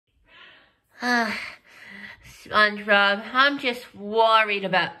SpongeBob, I'm just worried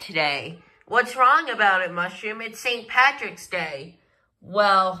about today. What's wrong about it, Mushroom? It's St. Patrick's Day.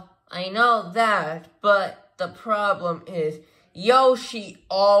 Well, I know that, but the problem is Yoshi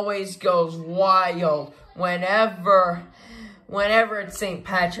always goes wild whenever it's St.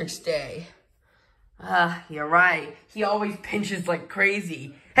 Patrick's Day. You're right. He always pinches like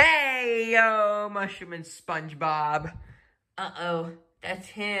crazy. Hey, yo, Mushroom and SpongeBob. Uh-oh, that's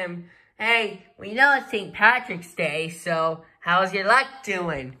him. Hey, we know it's St. Patrick's Day, so how's your luck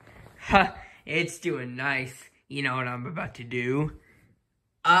doing? It's doing nice. You know what I'm about to do?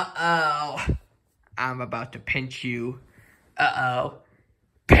 Uh-oh. I'm about to pinch you. Uh-oh.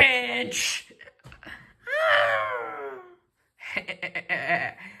 Pinch!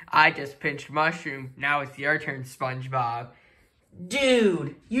 I just pinched Mushroom. Now it's your turn, SpongeBob.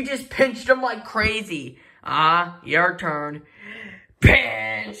 Dude, you just pinched him like crazy. Your turn.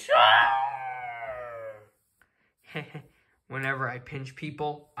 Pinch! Whenever I pinch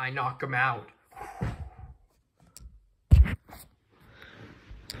people, I knock them out.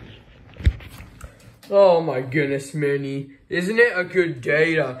 Oh my goodness, Minnie. Isn't it a good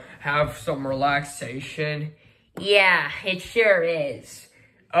day to have some relaxation? Yeah, it sure is.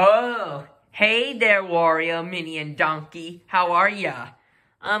 Oh, hey there, Wario, Minnie, and Donkey. How are ya?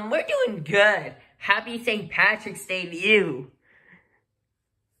 We're doing good. Happy St. Patrick's Day to you.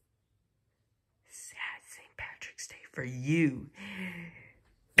 Sad St. Patrick's Day for you.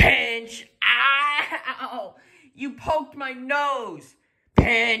 Pinch! Ow! You poked my nose.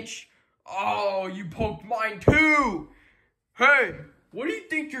 Pinch! Oh, you poked mine too. Hey, what do you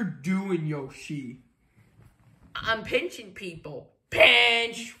think you're doing, Yoshi? I'm pinching people.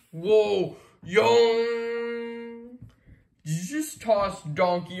 Pinch! Whoa! Yo! Did you just toss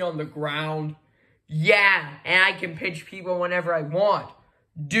Donkey on the ground? Yeah, and I can pinch people whenever I want.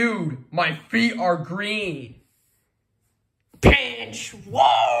 Dude, my feet are green. Pinch!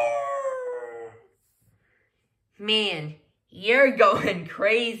 Whoa! Man, you're going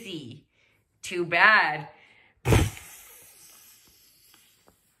crazy. Too bad.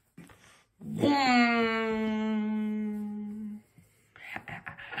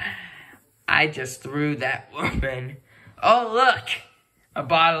 I just threw that woman. Oh, look! A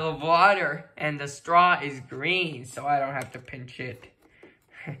bottle of water, and the straw is green, so I don't have to pinch it.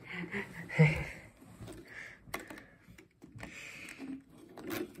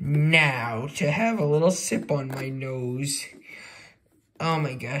 Now, to have a little sip on my nose. Oh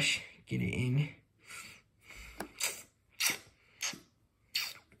my gosh, get it in.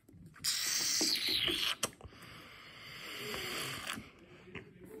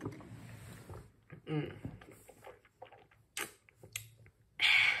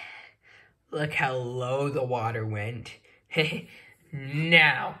 Look how low the water went.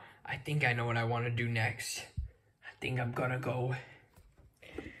 Now, I think I know what I want to do next. I think I'm gonna go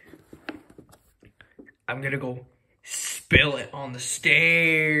spill it on the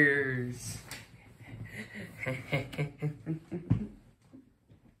stairs.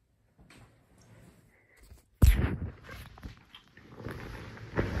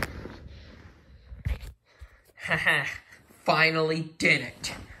 Haha, finally did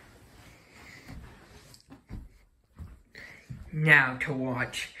it. Now to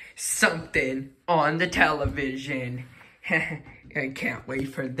watch something on the television. I can't wait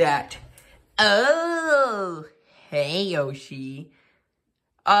for that. Oh, hey Yoshi.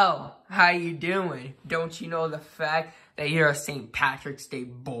 Oh, how you doing? Don't you know the fact that you're a St. Patrick's Day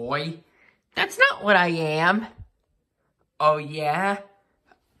boy? That's not what I am. Oh yeah?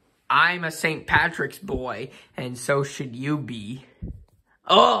 I'm a St. Patrick's boy, and so should you be.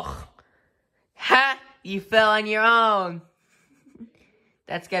 Ugh! Ha! You fell on your own.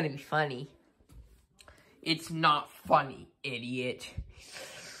 That's gotta be funny. It's not funny, idiot.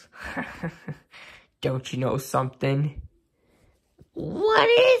 Don't you know something? What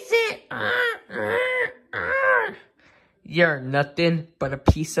is it? You're nothing but a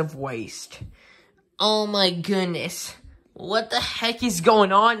piece of waste. Oh my goodness. What the heck is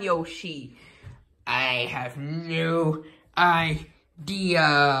going on, Yoshi? I have no idea.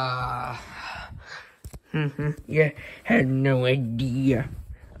 You had no idea.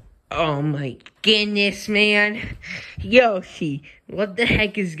 Oh my goodness, man. Yoshi, what the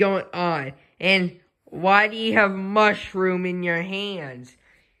heck is going on? And why do you have mushroom in your hands?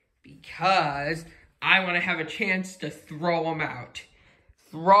 Because I want to have a chance to throw him out.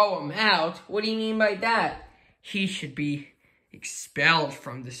 Throw him out? What do you mean by that? He should be expelled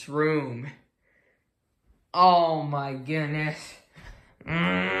from this room. Oh my goodness.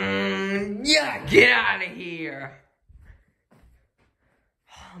 Yeah, get out of here.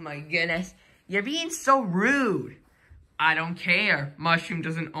 Oh my goodness. You're being so rude. I don't care. Mushroom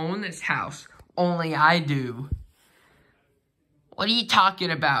doesn't own this house. Only I do. What are you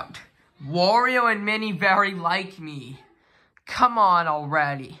talking about? Wario and Minnie very like me. Come on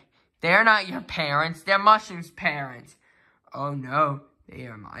already. They're not your parents. They're Mushroom's parents. Oh no, they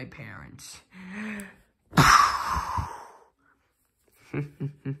are my parents.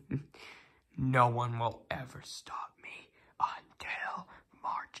 No one will ever stop me.